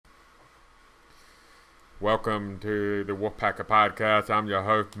Welcome to the Wolfpacker podcast. I'm your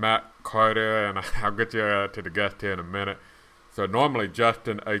host, Matt Carter, and I'll get you to the guest here in a minute. So normally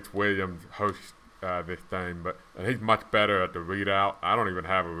Justin H. Williams hosts this thing, and he's much better at the readout. I don't even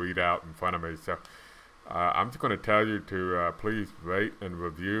have a readout in front of me, so I'm just going to tell you to please rate and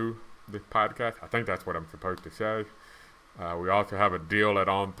review this podcast. I think that's what I'm supposed to say. We also have a deal at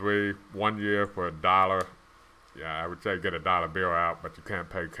On3, 1 year for $1. Yeah, I would say get a dollar bill out, but you can't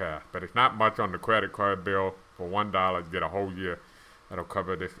pay cash. But it's not much on the credit card bill. For $1, you get a whole year. That'll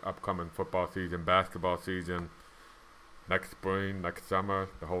cover this upcoming football season, basketball season, next spring, next summer,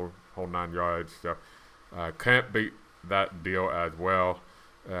 the whole 9 yards. So can't beat that deal as well.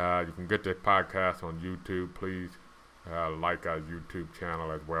 You can get this podcast on YouTube. Please like our YouTube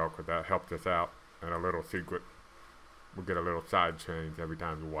channel as well, because that helps us out. And a little secret, we get a little side change every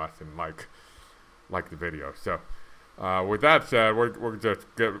time you watch and like the video. So with that said, we'll just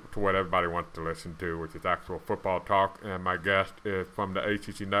get to what everybody wants to listen to, which is actual football talk. And my guest is from the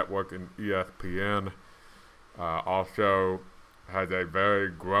ACC network and ESPN. Also has a very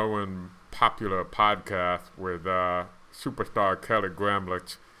growing popular podcast with superstar Kelly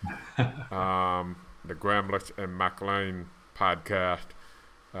Gramlich, the Gramlich and Lain podcast.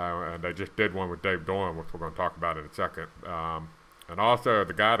 And they just did one with Dave Dorn, which we're going to talk about in a second. And also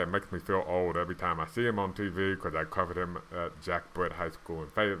the guy that makes me feel old every time I see him on TV, because I covered him at Jack Britt High School in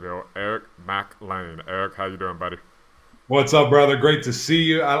Fayetteville, Eric Lain. Eric, how you doing, buddy? What's up, brother? Great to see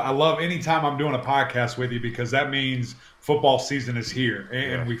you. I love any time I'm doing a podcast with you, because that means football season is here,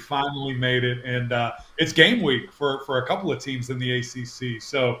 and we finally made it. And it's game week for a couple of teams in the ACC.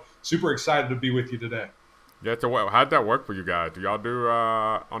 So super excited to be with you today. Yeah, so how'd that work for you guys? Do y'all do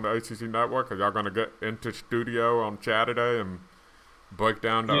on the ACC network? Are y'all going to get into studio on Saturday and break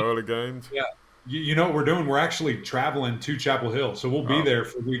down the early games? Yeah. You know what we're doing? We're actually traveling to Chapel Hill, so we'll be there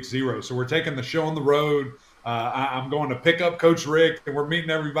for week 0. So we're taking the show on the road. I'm going to pick up Coach Rick, and we're meeting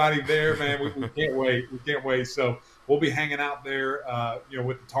everybody there, man. We can't wait. We can't wait. So we'll be hanging out there,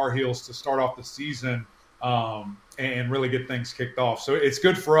 with the Tar Heels to start off the season and really get things kicked off. So it's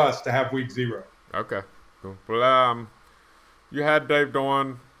good for us to have week 0. Okay, cool. Well, you had Dave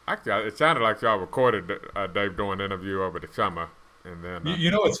Dorn. Actually, it sounded like y'all recorded a Dave Dorn interview over the summer. And then,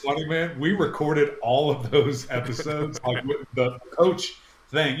 you know what's funny, man? We recorded all of those episodes, like with the coach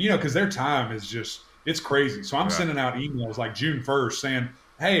thing, because their time is just – it's crazy. So I'm sending out emails like June 1st saying,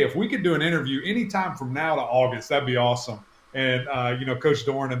 hey, if we could do an interview anytime from now to August, that'd be awesome. And, Coach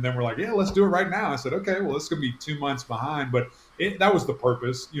Dorn and then we're like, yeah, let's do it right now. I said, okay, well, it's going to be 2 months behind. But that was the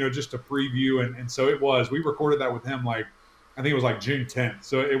purpose, just to preview. And so it was. We recorded that with him I think it was like June 10th.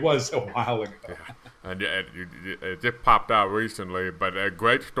 So it was a while ago. Yeah. And it just popped out recently, but a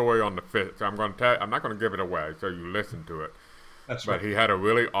great story on the fish. So I'm not going to give it away, so you listen to it. That's right. But he had a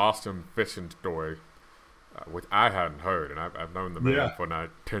really awesome fishing story, which I hadn't heard, and I've known the man for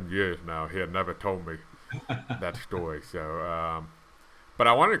 10 years now. He had never told me that story. So, but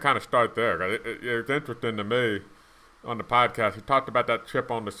I wanted to kind of start there. It's interesting to me on the podcast. He talked about that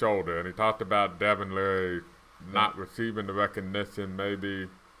chip on the shoulder, and he talked about Devin Leary not receiving the recognition, maybe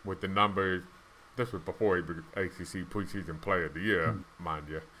with the numbers. This was before he was ACC preseason player of the year, mind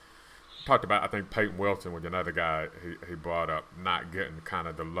you. Talked about, I think Peyton Wilson was another guy he brought up, not getting kind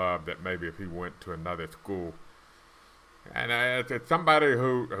of the love that maybe if he went to another school. And it's somebody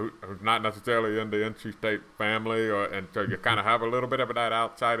who's not necessarily in the NC State family, and so you kind of have a little bit of that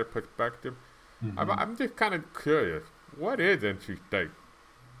outsider perspective. Mm-hmm. I'm just kind of curious, what is NC State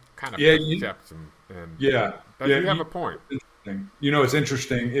kind of perception? Does he have a point? It's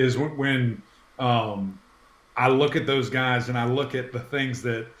interesting is when I look at those guys and I look at the things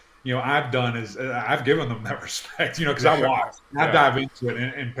that, I've done is I've given them that respect, because I watch, I dive into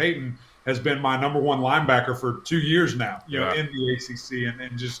it. And Peyton has been my number 1 linebacker for 2 years now, in the ACC,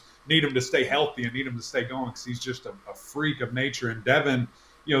 and just need him to stay healthy and need him to stay going because he's just a freak of nature. And Devin,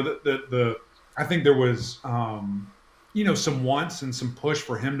 I think there was, some wants and some push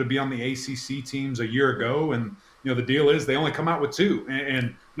for him to be on the ACC teams a year ago. And, the deal is they only come out with 2.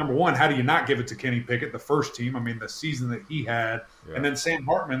 And number 1, how do you not give it to Kenny Pickett, the first team? I mean, the season that he had. Yeah. And then Sam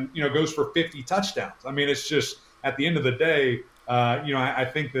Hartman, goes for 50 touchdowns. I mean, it's just at the end of the day, I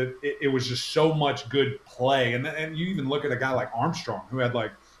think that it was just so much good play. And you even look at a guy like Armstrong, who had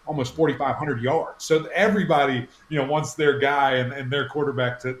like almost 4,500 yards. So everybody, wants their guy and their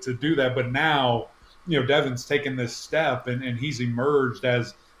quarterback to do that. But now, Devin's taken this step and he's emerged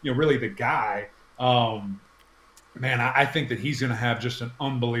as, really the guy. Man, I think that he's going to have just an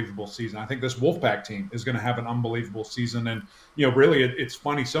unbelievable season. I think this Wolfpack team is going to have an unbelievable season. And, really it's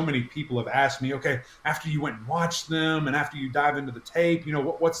funny. So many people have asked me, okay, after you went and watched them and after you dive into the tape,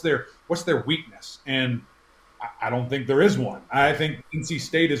 what's their weakness? And I don't think there is one. I think NC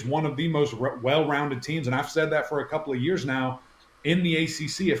State is one of the most well-rounded teams, and I've said that for a couple of years now in the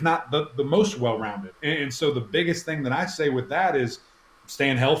ACC, if not the most well-rounded. And so the biggest thing that I say with that is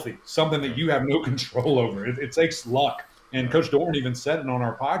staying healthy, something that you have no control over. It takes luck. And Coach Doran even said it on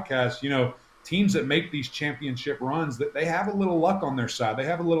our podcast, teams that make these championship runs, that they have a little luck on their side. They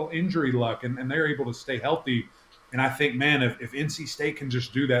have a little injury luck, and they're able to stay healthy. And I think, man, if NC State can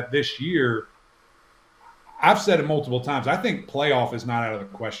just do that this year, I've said it multiple times, I think playoff is not out of the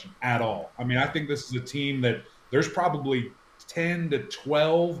question at all. I mean, I think this is a team that there's probably 10 to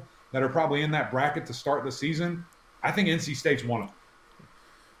 12 that are probably in that bracket to start the season. I think NC State's one of them.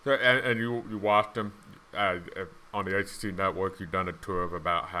 So, and you watched them on the ACC network. You've done a tour of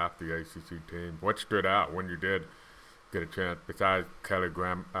about half the ACC teams. What stood out when you did get a chance, besides Kelsey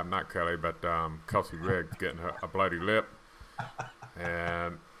Riggs getting a bloody lip?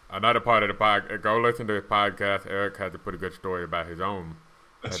 And another part of the podcast, go listen to his podcast. Eric has a pretty good story about his own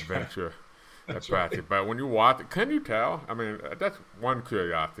adventure at practice. Right. But when you watch it, can you tell? I mean, that's one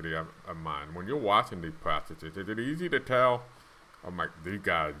curiosity of mine. When you're watching these practices, is it easy to tell, I'm like, these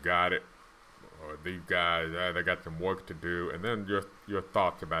guys got it, or these guys, they got some work to do? And then your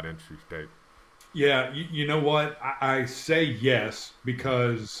thoughts about NC State. Yeah, you know what? I say yes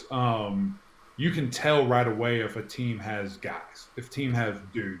because you can tell right away if a team has guys, if team has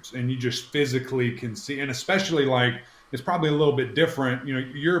dudes, and you just physically can see. And especially it's probably a little bit different.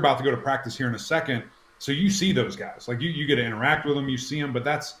 You're about to go to practice here in a second, so you see those guys. Like you get to interact with them, you see them, but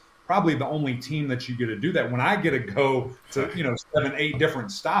that's probably the only team that you get to do that. When I get to go to 7, 8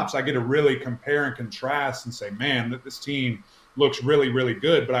 different stops, I get to really compare and contrast and say, man, that this team looks really, really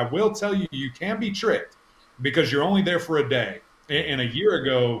good. But I will tell you, you can be tricked because you're only there for a day. And a year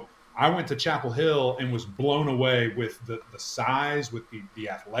ago, I went to Chapel Hill and was blown away with the size, with the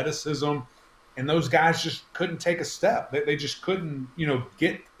athleticism, and those guys just couldn't take a step. They just couldn't,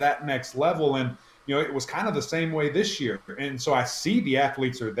 get that next level. And, it was kind of the same way this year. And so I see the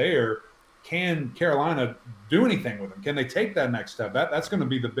athletes are there. Can Carolina do anything with them? Can they take that next step? That's going to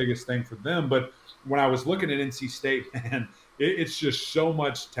be the biggest thing for them. But when I was looking at NC State, man, it's just so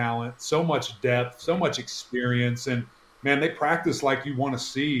much talent, so much depth, so much experience. And, man, they practice like you want to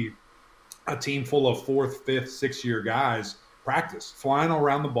see a team full of 4th, 5th, 6th-year guys practice, flying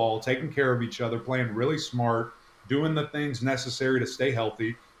around the ball, taking care of each other, playing really smart, doing the things necessary to stay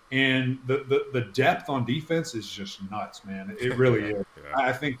healthy. And the depth on defense is just nuts, man. It really is. Yeah.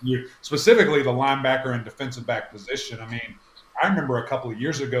 I think specifically the linebacker and defensive back position. I mean, I remember a couple of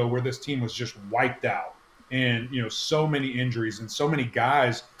years ago where this team was just wiped out, and so many injuries and so many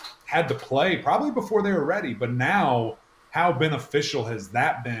guys had to play probably before they were ready. But now, how beneficial has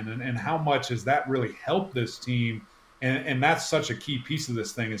that been, and how much has that really helped this team? And that's such a key piece of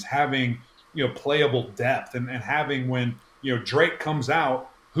this thing, is having playable depth, and having, when Drake comes out,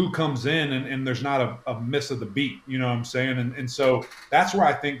 who comes in, and there's not a miss of the beat, you know what I'm saying? And so that's where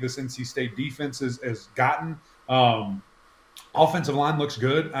I think this NC State defense has gotten. Offensive line looks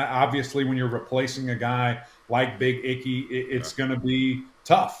good. Obviously, when you're replacing a guy like Big Icky, it's going to be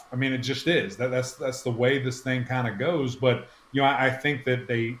tough. I mean, it just is. That's the way this thing kind of goes. But I think that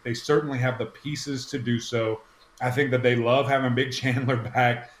they certainly have the pieces to do so. I think that they love having Big Chandler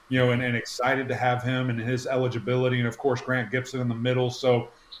back, and excited to have him and his eligibility, and of course Grant Gibson in the middle. So,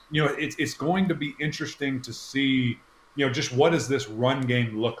 it's going to be interesting to see, just what does this run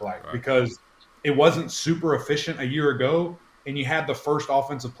game look like? Right. Because it wasn't super efficient a year ago, and you had the first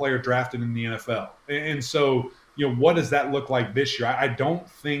offensive player drafted in the NFL. And so, what does that look like this year? I don't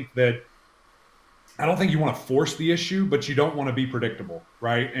think you want to force the issue, but you don't want to be predictable,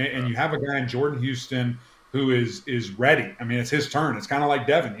 right? And you have a guy in Jordan Houston who is ready. I mean, it's his turn. It's kind of like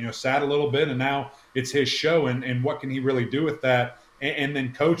Devin, sat a little bit, and now it's his show. And what can he really do with that? And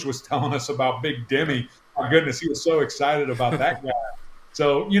then Coach was telling us about Big Demi. My goodness, he was so excited about that guy.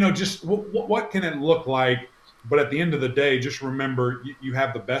 So, just what can it look like? But at the end of the day, just remember, you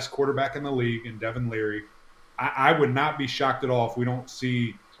have the best quarterback in the league in Devin Leary. I would not be shocked at all if we don't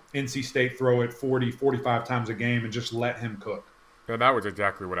see NC State throw it 40, 45 times a game and just let him cook. Yeah, that was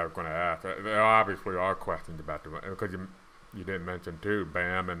exactly what I was going to ask. There obviously are questions about them, because you didn't mention, too,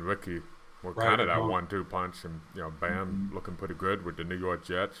 Bam and Ricky were kind of that 1-2 punch, and Bam looking pretty good with the New York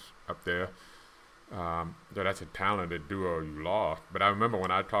Jets up there. So that's a talented duo you lost. But I remember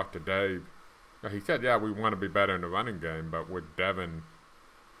when I talked to Dave, he said, yeah, we want to be better in the running game, but with Devin,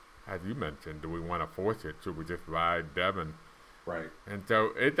 as you mentioned, do we want to force it? Should we just ride Devin? Right. And so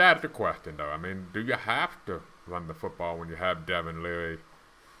that's the question, though. I mean, do you have to run the football when you have Devin Leary,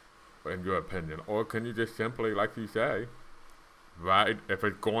 in your opinion? Or can you just simply, like you say, ride, if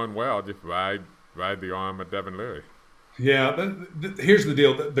it's going well, just ride ride the arm of Devin Leary. Yeah, here's the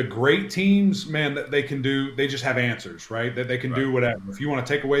deal: the great teams, man, that they can do. They just have answers, right? That they can Right. do whatever. If you want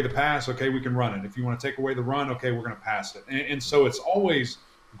to take away the pass, okay, we can run it. If you want to take away the run, okay, we're going to pass it. And so it's always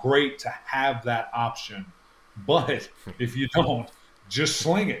great to have that option. But if you don't, just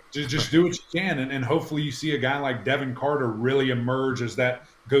sling it. Just do what you can, and hopefully you see a guy like Devin Carter really emerge as that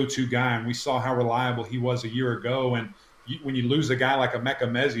go-to guy. And we saw how reliable he was a year ago. And when you lose a guy like Emeka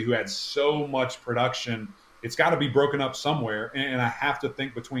Mezi who had so much production, it's got to be broken up somewhere. And I have to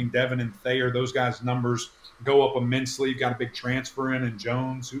think between Devin and Thayer, those guys' numbers go up immensely. You've got a big transfer in, and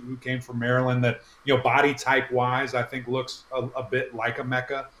Jones, who came from Maryland, that, body type wise, I think looks a bit like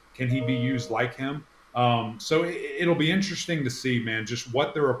Emeka. Can he be used like him? So it'll be interesting to see, man, just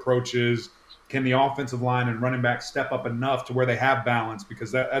what their approach is. Can the offensive line and running back step up enough to where they have balance?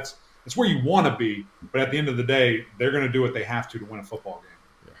 Because that's where you want to be. But at the end of the day, they're going to do what they have to win a football game.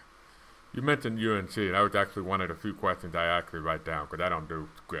 You mentioned UNC. That was actually one of the few questions I actually write down because I don't do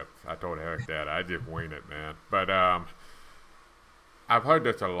scripts. I told Eric that. I just wing it, man. But I've heard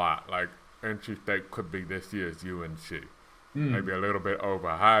this a lot. Like, NC State could be this year's UNC. Maybe a little bit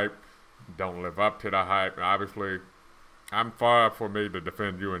overhyped. Don't live up to the hype. Obviously, I'm far for me to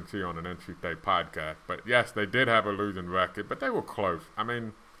defend UNC on an NC State podcast. But, yes, they did have a losing record, but they were close. I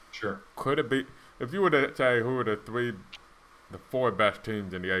mean, sure. Could it be – if you were to say who were the four best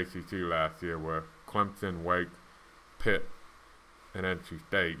teams in the ACC last year were Clemson, Wake, Pitt, and NC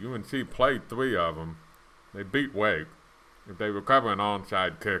State. UNC played three of them. They beat Wake. If they recover an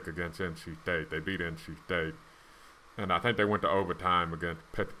onside kick against NC State, they beat NC State. And I think they went to overtime against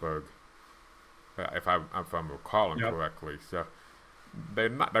Pittsburgh, if I'm recalling correctly. So they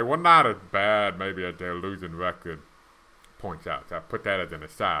were not as bad maybe as their losing record points out. So I put that as an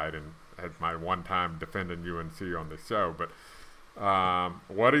aside and as my one time defending UNC on the show. But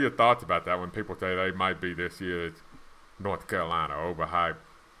what are your thoughts about that when people say they might be this year's North Carolina, overhyped,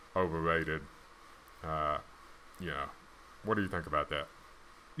 overrated? What do you think about that?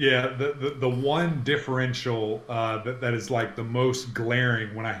 Yeah, the one differential that is like the most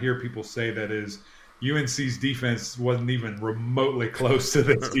glaring when I hear people say that is UNC's defense wasn't even remotely close to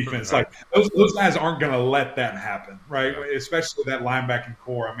this defense. Like those guys aren't going to let that happen, right? Yeah. Especially that linebacking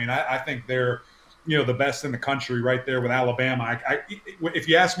core. I mean, I think they're the best in the country right there with Alabama. If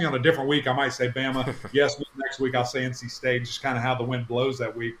you ask me on a different week, I might say Bama. Yes, next week I'll say NC State, just kind of how the wind blows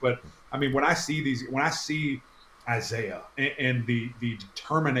that week. But I mean, when I see Isaiah and the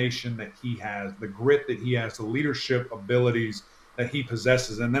determination that he has, the grit that he has, the leadership abilities that he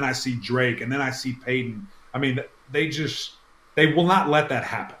possesses, and then I see Drake, and then I see Peyton. I mean, they will not let that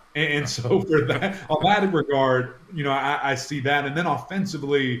happen. And so for that, on that regard, I see that. And then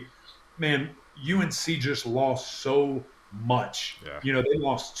offensively, man, UNC just lost so much. Yeah. They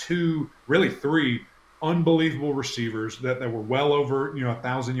lost three unbelievable receivers that were well over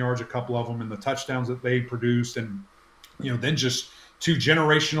 1,000 yards, a couple of them, and the touchdowns that they produced, and then just two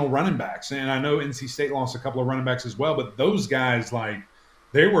generational running backs. And I know NC State lost a couple of running backs as well, but those guys, like,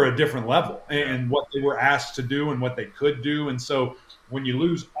 they were a different level and what they were asked to do and what they could do. And so when you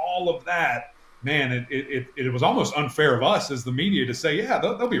lose all of that, man, it was almost unfair of us as the media to say, yeah,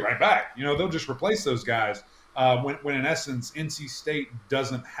 they'll be right back. They'll just replace those guys. When in essence, NC State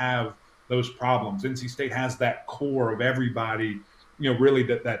doesn't have those problems. NC State has that core of everybody, really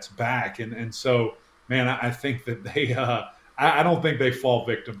that's back. And so, man, I think that they I don't think they fall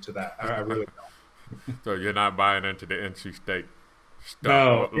victim to that. I really don't. So you're not buying into the NC State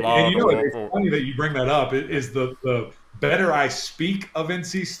stuff? No. And it's funny that you bring that up. It is the better I speak of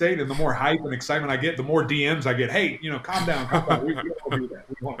NC State and the more hype and excitement I get, the more DMs I get. Hey, calm down. We don't do that.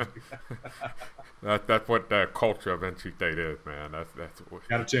 We won't do that. That's what the culture of NC State is, man. That's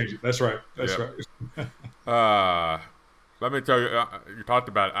got to change it. That's right. That's right. Let me tell you, you talked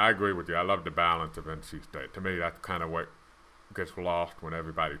about it. I agree with you. I love the balance of NC State. To me, that's kind of what gets lost when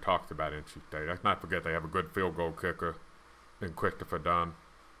everybody talks about NC State. Let's not forget they have a good field goal kicker in Christopher Dunn.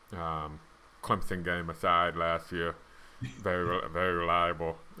 Clemson game aside last year, very, very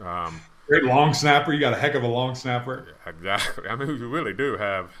reliable. Great long snapper. You got a heck of a long snapper. Yeah, exactly. I mean, you really do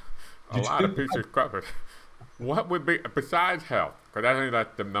have a lot of pieces covered. What would be, besides health, because I think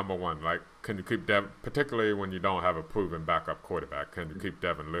that's the number one, like, can you keep Devin, particularly when you don't have a proven backup quarterback, can you keep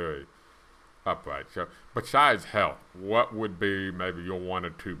Devin Leary upright? So, besides health, what would be maybe your one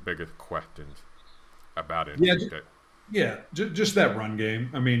or two biggest questions about NC State? Yeah, just that run game.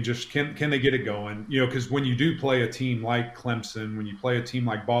 I mean, just can they get it going? Because when you do play a team like Clemson, when you play a team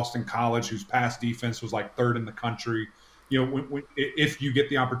like Boston College, whose pass defense was like third in the country, if you get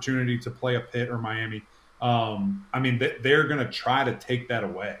the opportunity to play a Pitt or Miami, I mean, they're going to try to take that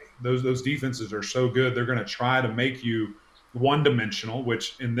away. Those defenses are so good. They're going to try to make you one-dimensional,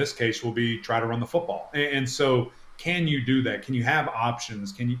 which in this case will be try to run the football. And so can you do that? Can you have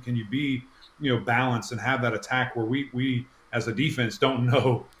options? Can you be, balanced and have that attack where we as a defense don't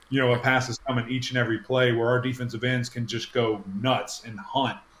know, a pass is coming each and every play, where our defensive ends can just go nuts and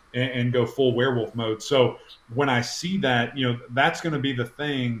hunt and go full werewolf mode. So when I see that, that's going to be the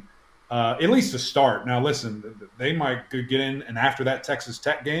thing, at least to start. Now, listen, they might get in and after that Texas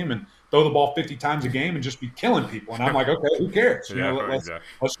Tech game and throw the ball 50 times a game and just be killing people. And I'm like, okay, who cares? Let's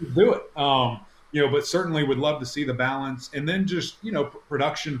just do it. But certainly would love to see the balance, and then just,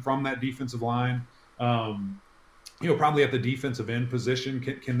 production from that defensive line. Probably at the defensive end position,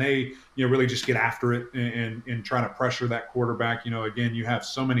 can they, really just get after it and try to pressure that quarterback? Again, you have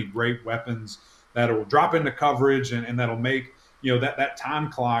so many great weapons that will drop into coverage and that'll make, that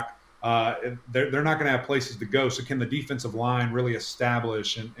time clock. They're not going to have places to go. So can the defensive line really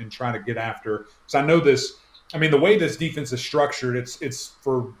establish and try to get after? So I know this. I mean, the way this defense is structured, it's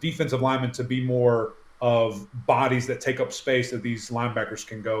for defensive linemen to be more of bodies that take up space that these linebackers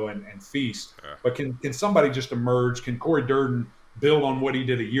can go and feast. Yeah. But can somebody just emerge? Can Corey Durden build on what he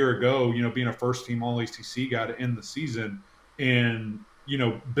did a year ago, being a first-team All-ACC guy to end the season and,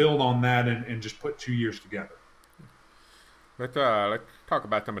 build on that and just put 2 years together? Let's talk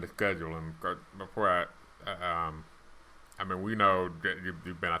about some of the scheduling before we know that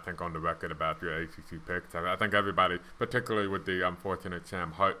you've been, I think, on the record about your ACC picks. I think everybody, particularly with the unfortunate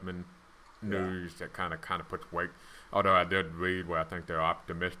Sam Hartman news, that kind of puts weight. Although I did read where I think they're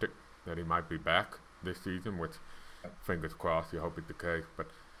optimistic that he might be back this season, which, fingers crossed, you hope it's the case. But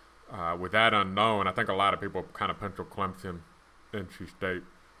with that unknown, I think a lot of people kind of pencil Clemson, NC State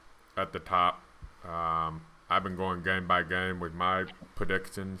at the top. I've been going game by game with my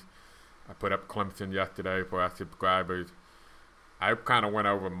predictions. I put up Clemson yesterday for our subscribers. I kind of went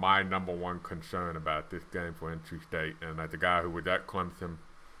over my number one concern about this game for NC State, and as a guy who was at Clemson,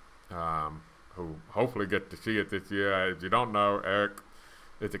 who hopefully gets to see it this year. If you don't know, Eric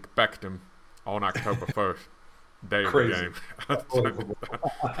is expecting on October 1st, day of the game.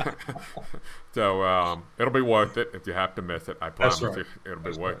 So it'll be worth it if you have to miss it. I promise you it'll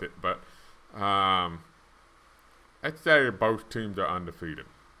be worth it. But I'd say both teams are undefeated.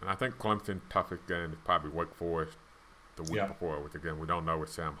 And I think Clemson's toughest game is probably Wake Forest the week before, which, again, we don't know with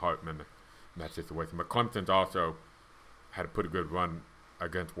Sam Hartman in that situation. But Clemson's also had a pretty good run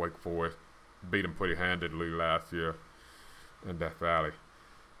against Wake Forest, beat them pretty handedly last year in Death Valley.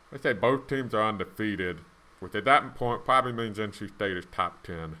 Let's say both teams are undefeated, which at that point probably means NC State is top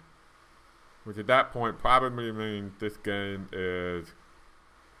 10, which at that point probably means this game is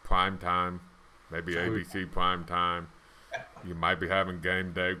prime time, maybe ABC prime time. You might be having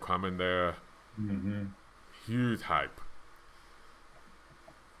game day coming there. Mm-hmm. Huge hype.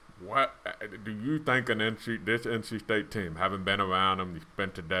 What do you think this NC State team, having been around them, you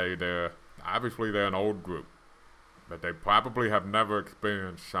spent a day there, obviously they're an old group, but they probably have never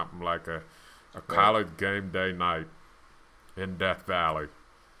experienced something like a college game day night in Death Valley,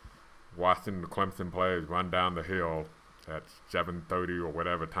 watching the Clemson players run down the hill at 7:30 or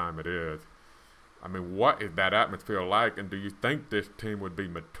whatever time it is. I mean, what is that atmosphere like, and do you think this team would be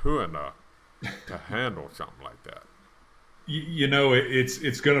mature enough to handle something like that?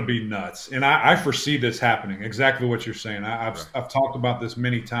 It's going to be nuts, and I foresee this happening. Exactly what you're saying. I've talked about this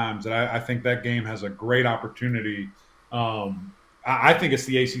many times. That I think that game has a great opportunity. I think it's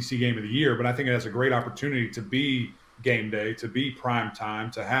the ACC game of the year, but I think it has a great opportunity to be game day, to be prime time,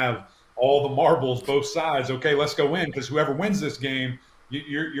 to have all the marbles, both sides. Okay, let's go in, because whoever wins this game,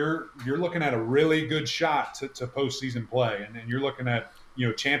 you're looking at a really good shot to postseason play, and you're looking at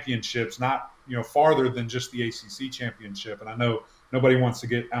championships, not farther than just the ACC championship. And I know nobody wants to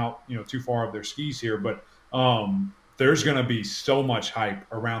get out too far off their skis here, but there's going to be so much hype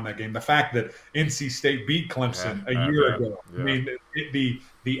around that game. The fact that NC State beat Clemson a year ago, I mean,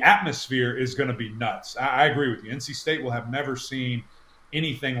 the atmosphere is going to be nuts. I agree with you. NC State will have never seen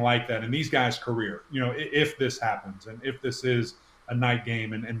anything like that in these guys' career. If this happens and if this is a night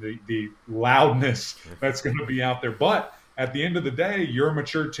game and the loudness that's going to be out there, but at the end of the day, you're a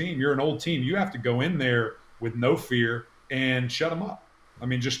mature team. You're an old team. You have to go in there with no fear and shut them up. I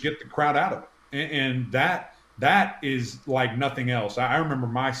mean, just get the crowd out of it. And that is like nothing else. I remember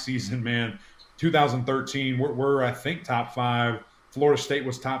my season, man, 2013, we're I think, top 5. Florida State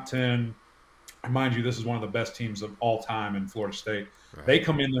was top 10. Mind you, this is one of the best teams of all time in Florida State. Right. They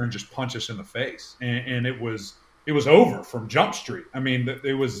come in there and just punch us in the face. And it was over from Jump Street. I mean,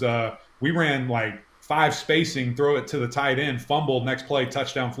 it was we ran like 5 spacing, throw it to the tight end, fumble, next play,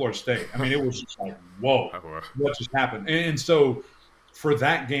 touchdown, Florida State. I mean, it was just like, whoa, what just happened? And so for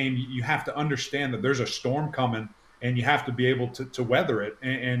that game, you have to understand that there's a storm coming, and you have to be able to weather it.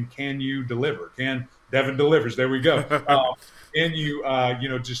 And can you deliver? Can Devin delivers? There we go. Can you,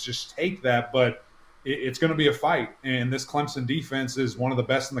 just take that? But it's going to be a fight. And this Clemson defense is one of the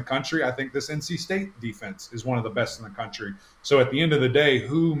best in the country. I think this NC State defense is one of the best in the country. So at the end of the day,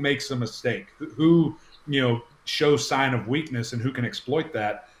 who makes a mistake? Who shows sign of weakness, and who can exploit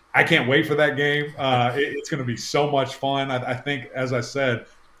that? I can't wait for that game. It's going to be so much fun. I think, as I said,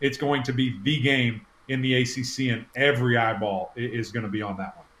 it's going to be the game in the ACC, and every eyeball is going to be on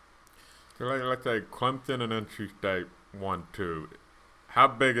that one. So let's say Clemson and NC State 1-2. How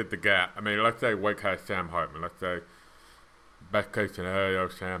big is the gap? I mean, let's say Wake has Sam Hartman. Let's say best case scenario,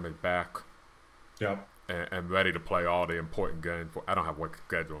 Sam is back. Yep. And ready to play all the important games. I don't have Wake's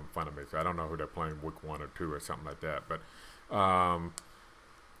schedule in front of me, so I don't know who they're playing week 1 or 2 or something like that. But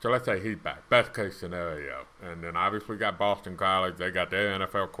so let's say he's back. Best case scenario. And then obviously got Boston College. They got their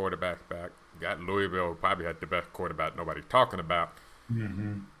NFL quarterbacks back. Got Louisville, who probably had the best quarterback nobody's talking about,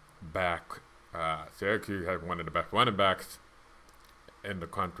 back. Syracuse has one of the best running backs in the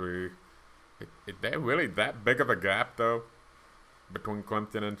country. Is there really that big of a gap, though, between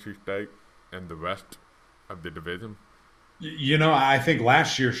Clemson and NC State and the rest of the division? I think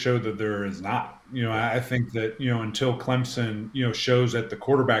last year showed that there is not. I think that, until Clemson, shows at the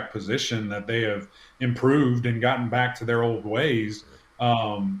quarterback position that they have improved and gotten back to their old ways,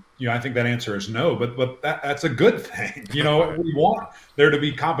 I think that answer is no. But that's a good thing. We want there to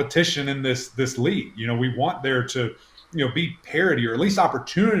be competition in this league. We want there to be parity, or at least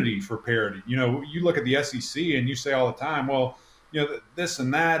opportunity for parity. You look at the SEC and you say all the time, well, this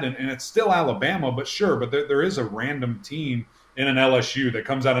and that, and it's still Alabama, but sure, but there is a random team in an LSU that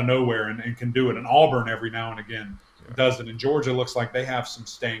comes out of nowhere and can do it. And Auburn every now and again does it. And Georgia looks like they have some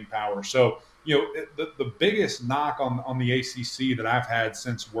staying power. So, the biggest knock on the ACC that I've had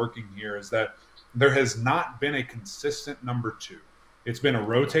since working here is that there has not been a consistent number 2. It's been a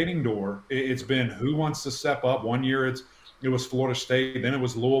rotating door. It's been who wants to step up. One year it was Florida State, then it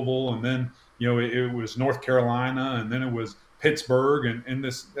was Louisville, and then it was North Carolina, and then it was Pittsburgh, and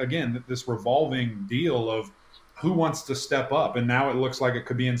this revolving deal of who wants to step up. And now it looks like it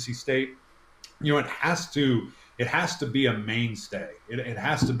could be NC State. It has to be a mainstay. It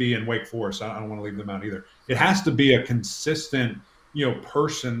has to be in Wake Forest. I don't want to leave them out either. It has to be a consistent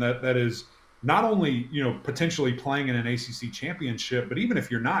person that is not only, potentially playing in an ACC championship, but even if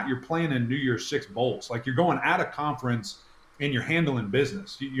you're not, you're playing in New Year's Six bowls. Like, you're going out of conference and you're handling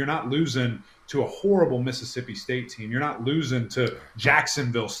business. You're not losing to a horrible Mississippi State team. You're not losing to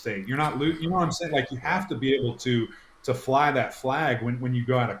Jacksonville State. You're not you know what I'm saying? Like, you have to be able to fly that flag when you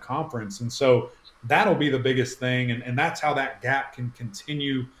go out of conference. And so that'll be the biggest thing. And that's how that gap can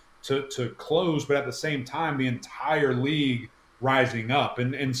continue to close, but at the same time, the entire league rising up.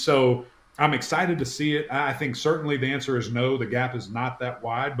 And so I'm excited to see it. I think certainly the answer is no. The gap is not that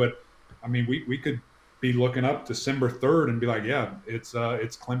wide, but I mean, we could be looking up December 3rd and be like, yeah, it's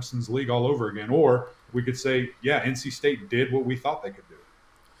Clemson's league all over again. Or we could say, yeah, NC State did what we thought they could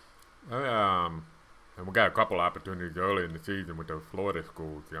do. And we got a couple opportunities early in the season with those Florida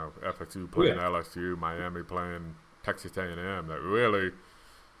schools. FSU playing LSU, Miami playing Texas A&M. That really,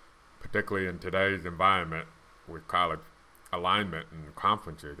 particularly in today's environment with college alignment and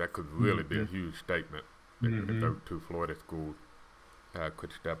conferences, that could really be a huge statement if those 2 Florida schools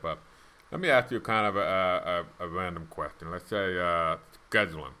could step up. Let me ask you kind of a random question. Let's say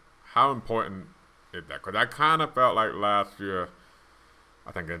scheduling. How important is that? Because I kind of felt like last year,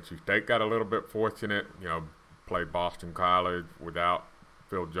 I think NC State got a little bit fortunate. Played Boston College without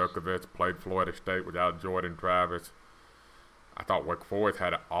Phil Djokovic, played Florida State without Jordan Travis. I thought Wake Forest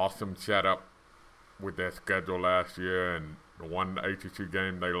had an awesome setup with their schedule last year, and the one ACC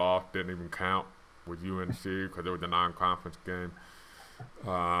game they lost didn't even count with UNC because it was a non-conference game.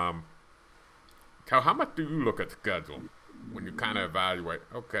 Cal, how much do you look at schedule when you kind of evaluate,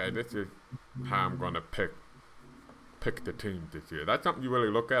 okay, this is how I'm going to pick the team this year? That's something you really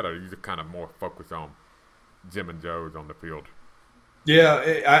look at, or you just kind of more focus on Jim and Joe's on the field?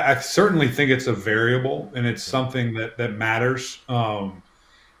 Yeah, I certainly think it's a variable, and it's something that matters. A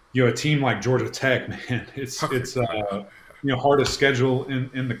team like Georgia Tech, man, it's hardest schedule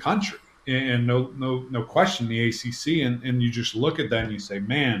in the country, and no question the ACC, and you just look at that and you say,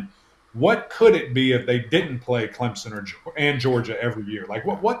 man, what could it be if they didn't play Clemson and Georgia every year? Like,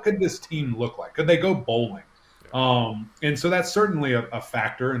 what could this team look like? Could they go bowling? And so that's certainly a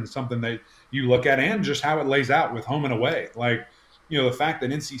factor and something that you look at, and just how it lays out with home and away. Like, the fact that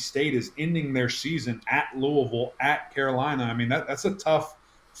NC State is ending their season at Louisville, at Carolina, I mean, that's a tough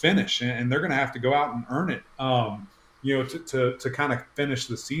finish, and they're going to have to go out and earn it, to kind of finish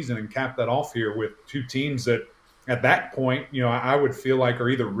the season and cap that off here with two teams that at that point, I would feel like are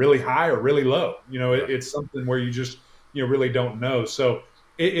either really high or really low. It's something where you just, really don't know. So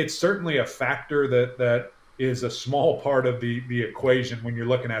it's certainly a factor that is a small part of the equation when you're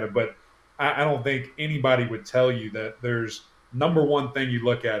looking at it. But I don't think anybody would tell you that there's number one thing you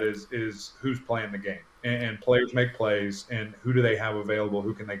look at is who's playing the game, and players make plays, and who do they have available?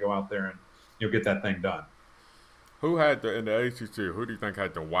 Who can they go out there and get that thing done? Who had in the ACC? Who do you think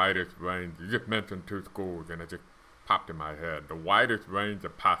had the widest range? You just mentioned two schools, and it just popped in my head. The widest range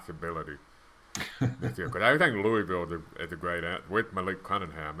of possibility this year, because I think Louisville is a great answer. With Malik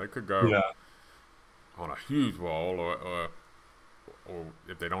Cunningham, they could go on a huge roll, or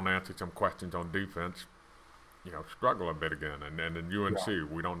if they don't answer some questions on defense, struggle a bit again. And then in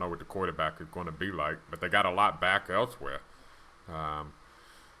UNC, we don't know what the quarterback is going to be like, but they got a lot back elsewhere.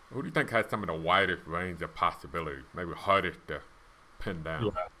 Who do you think has some of the widest range of possibility, maybe hardest to pin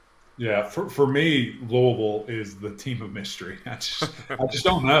down? Yeah. For me, Louisville is the team of mystery. I just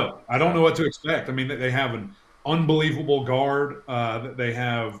don't know. I don't know what to expect. I mean, they have an unbelievable guard. They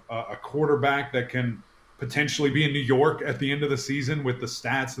have a quarterback that can potentially be in New York at the end of the season with the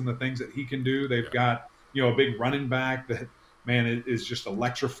stats and the things that he can do. They've got a big running back that, man, is just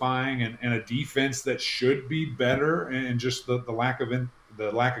electrifying, and a defense that should be better, and just the lack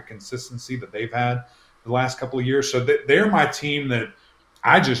of consistency that they've had the last couple of years. So they're my team that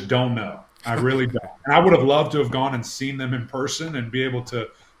I just don't know. I really don't. And I would have loved to have gone and seen them in person and be able to,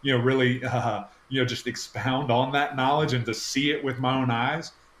 really, just expound on that knowledge and to see it with my own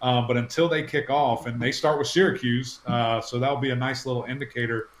eyes. But until they kick off, and they start with Syracuse, so that'll be a nice little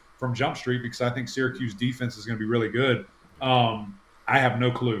indicator from Jump Street, because I think Syracuse defense is going to be really good. I have no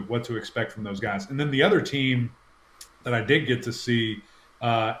clue what to expect from those guys. And then the other team that I did get to see,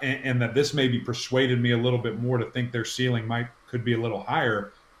 and that this maybe persuaded me a little bit more to think their ceiling could be a little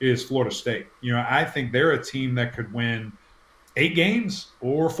higher, is Florida State. I think they're a team that could win 8 games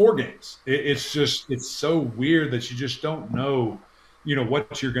or 4 games. It's so weird that you just don't know,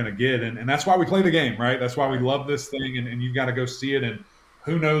 what you're going to get. And that's why we play the game, right? That's why we love this thing, and you've got to go see it. And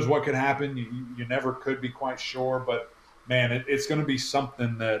who knows what could happen? You never could be quite sure. But, man, it's going to be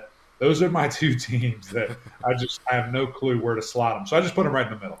something that – those are my two teams that I have no clue where to slot them. So I just put them right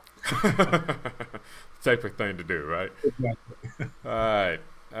in the middle. Safest thing to do, right? Exactly. All right.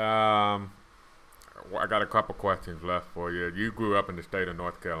 I got a couple questions left for you. You grew up in the state of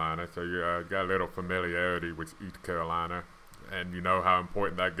North Carolina, so you got a little familiarity with East Carolina, and you know how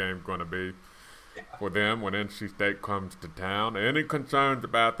important that game's going to be for them when NC State comes to town. Any concerns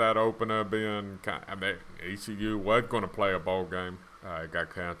about that opener being ECU was going to play a bowl game. It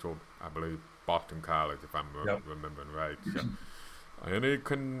got canceled, I believe, Boston College, if I'm remembering right. So, any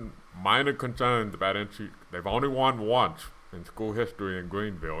minor concerns about NC? They've only won once in school history in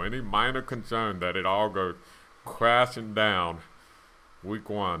Greenville. Any minor concern that it all goes crashing down week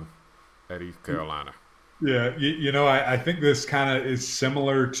 1 at East Carolina? Yeah, I think this kind of is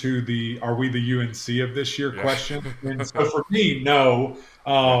similar to the "Are we the UNC of this year?" question. And so for me, no.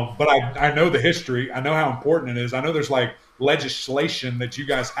 But I know the history. I know how important it is. I know there's like legislation that you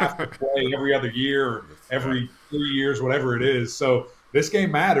guys have to play every other year or every 3 years, whatever it is. So this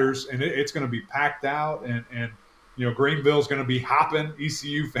game matters, and it's going to be packed out, and Greenville's going to be hopping.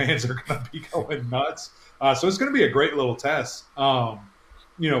 ECU fans are going to be going nuts. So it's going to be a great little test.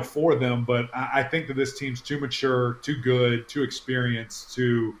 For them, but I think that this team's too mature, too good, too experienced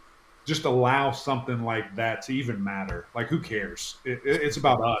to just allow something like that to even matter. Like, who cares? It's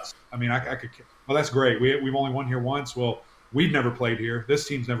about us. I mean, I could. Well, that's great. We've only won here once. Well, we've never played here. This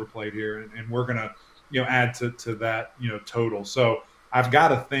team's never played here, and we're gonna, add to that, total. So I've got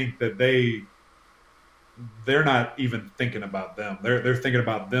to think that they're not even thinking about them. They're thinking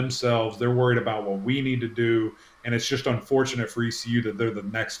about themselves. They're worried about what we need to do. And it's just unfortunate for ECU that they're the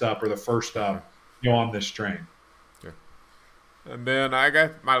next up or the first up, on this train. Okay. And then I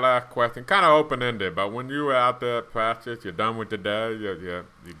guess my last question, kind of open-ended, but when you were out there at practice, you're done with the day,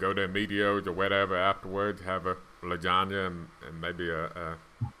 you go to Medios or whatever afterwards, have a lasagna and maybe a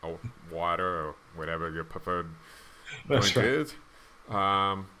water or whatever your preferred drink is.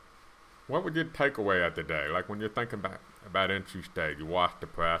 What would your takeaway at the day? Like when you're thinking about NC State, you watched the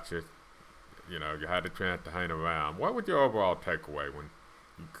practice, you had the chance to hang around. What would your overall takeaway when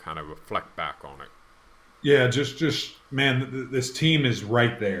you kind of reflect back on it? Yeah, just man, this team is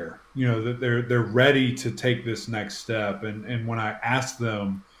right there. They're ready to take this next step. And when I asked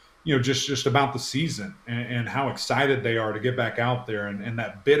them, just about the season and how excited they are to get back out there, and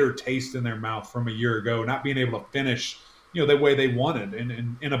that bitter taste in their mouth from a year ago, not being able to finish, the way they wanted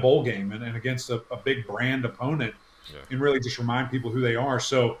in a bowl game and against a big brand opponent, and really just remind people who they are.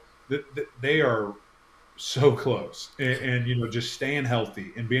 So they are so close, and just staying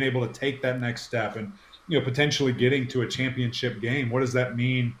healthy and being able to take that next step and, potentially getting to a championship game. What does that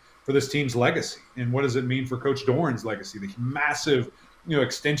mean for this team's legacy? And what does it mean for Coach Doran's legacy? The massive,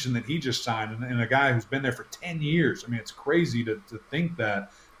 extension that he just signed, and a guy who's been there for 10 years. I mean, it's crazy to think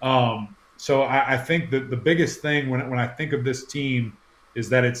that. So I think that the biggest thing when I think of this team is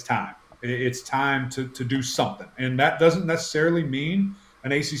that it's time. It's time to do something. And that doesn't necessarily mean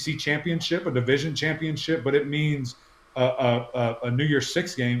an ACC championship, a division championship, but it means a New Year's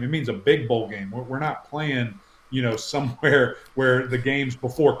Six game. It means a big bowl game. We're not playing, somewhere where the game's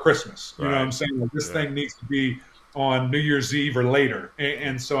before Christmas. You know what I'm saying? Like, this thing needs to be on New Year's Eve or later.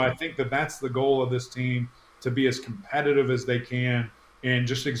 And so I think that that's the goal of this team, to be as competitive as they can and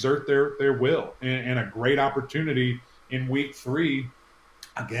just exert their will. And a great opportunity in week 3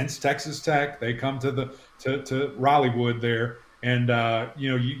 against Texas Tech. They come to Raleighwood there. And,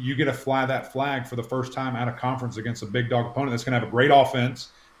 you get to fly that flag for the first time out of conference against a big dog opponent that's going to have a great offense.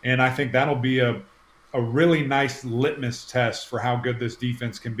 And I think that'll be a really nice litmus test for how good this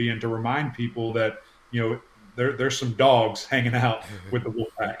defense can be, and to remind people that, there's some dogs hanging out with the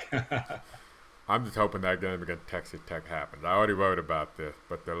Wolfpack. I'm just hoping that game against Texas Tech happens. I already wrote about this,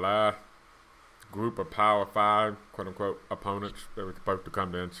 but the last group of Power 5, quote-unquote, opponents that were supposed to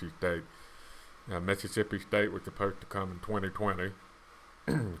come to NC State, Mississippi State was supposed to come in 2020.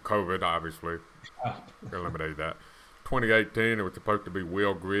 COVID, obviously, eliminated that. 2018, it was supposed to be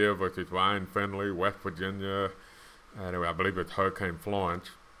Will Greer versus Ryan Finley, West Virginia. Anyway, I believe it's Hurricane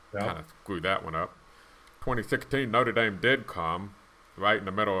Florence. Kind of screwed that one up. 2016, Notre Dame did come right in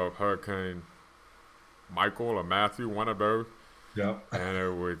the middle of Hurricane Michael or Matthew, one of those. And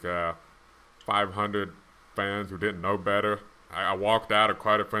it was 500 fans who didn't know better. I walked out of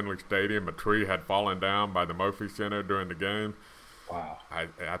Carter Finley Stadium. A tree had fallen down by the Murphy Center during the game. Wow.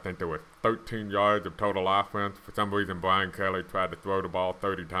 I think there was 13 yards of total offense. For some reason, Brian Kelly tried to throw the ball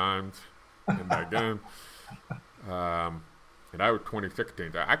 30 times in that game. And that was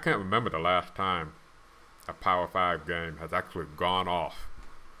 2016. I can't remember the last time a Power 5 game has actually gone off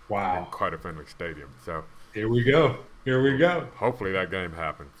in Carter Finley Stadium. So here we go. Hopefully that game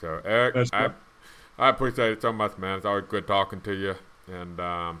happens. So, Eric, I appreciate it so much, man. It's always good talking to you. And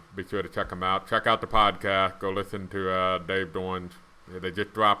be sure to check them out. Check out the podcast. Go listen to Dave Dorn's. They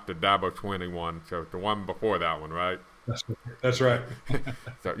just dropped the Dabo Swinney one. So it's the one before that one, right? That's right.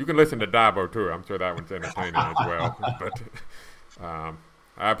 So you can listen to Dabo, too. I'm sure that one's entertaining as well. But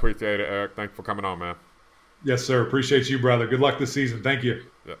I appreciate it, Eric. Thanks for coming on, man. Yes, sir. Appreciate you, brother. Good luck this season. Thank you.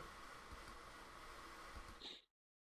 Yeah.